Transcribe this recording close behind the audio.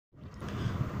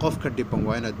qofka dhiban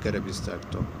waa inaad garab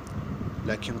istaagto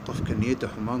laakiin qofka niyadda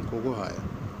xumaan kugu haya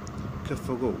ka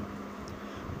fogow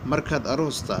markaad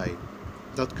aroos tahay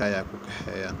dadka ayaa ku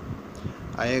kaxeeyaan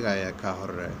ayaga ayaa kaa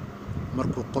horeeya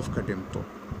markuu qofka dhinto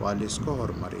waa la iska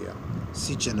hormariyaa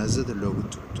si janaasada loogu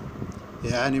tugto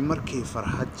yacni markay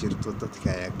farxad jirto dadka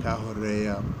ayaa kaa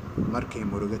horeeya markay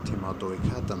murugo timaado way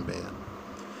kaa dambeeyaan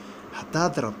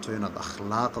haddaad rabto inaad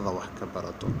akhlaaqda wax ka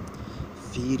barato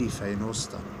fiiri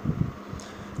faynuusta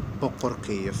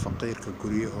boqorka iyo faqiirka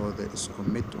guryahooda isku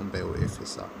mid unbay u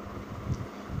ifisaa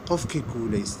qofkii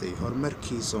guulaystay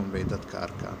horumarkiisa unbay dadka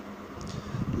arkaan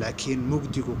laakiin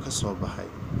mugdigu ka soo baxay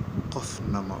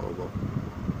qofna ma ogo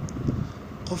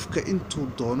qofka intuu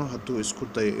doono hadduu isku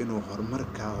dayo inuu horumar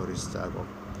kaa hor istaago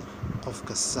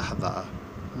qofka saxda ah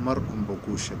mar unba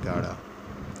guusha gaadhaa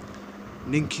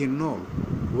ninkii nool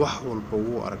wax walba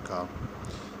wuu arkaa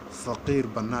faqiir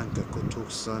bannaanka ku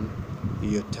tuugsan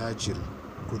iyo taajir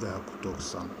gudaha ku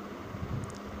tuugsan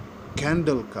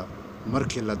candleka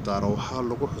markii la daaro waxaa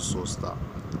lagu xusuustaa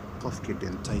qofkii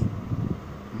dhintay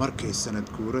markay sanad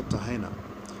guuro tahayna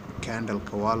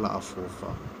candleka waa la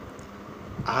afuufaa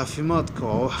caafimaadka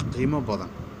waa wax qiimo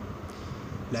badan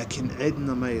laakiin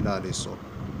cidna ma ilaaliso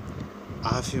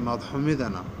caafimaad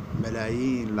xumidana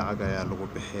malaayiin lacag ayaa lagu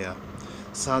bixiyaa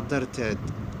saa darteed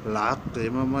lacag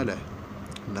qiimo ma leh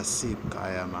nasiibka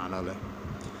ayaa macno leh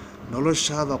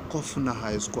noloshaada qofna ha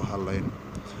isku halayn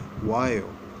waayo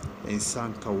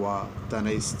insaanka waa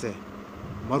danayste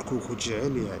markuu ku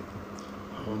jecel yahay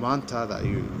xumaantaada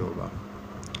ayuu iloobaa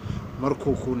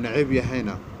markuu ku neceb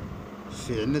yahayna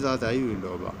fiicnidaada ayuu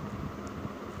iloobaa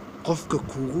qofka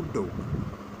kuugu dhow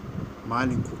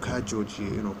maalinku kaa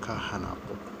joojiyay inuu kaa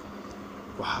xanaaqo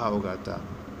waxaa ogaataa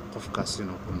qofkaas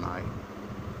inuu ku nacay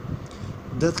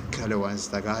dad kale waan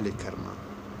isdagaali karnaa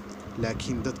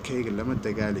laakiin dadkayga lama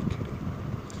dagaali karin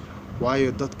waayo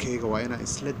dadkayga waa inaan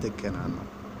isla deganaano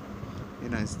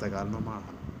inaan isdagaalno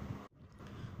maahan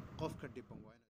qofka dhiban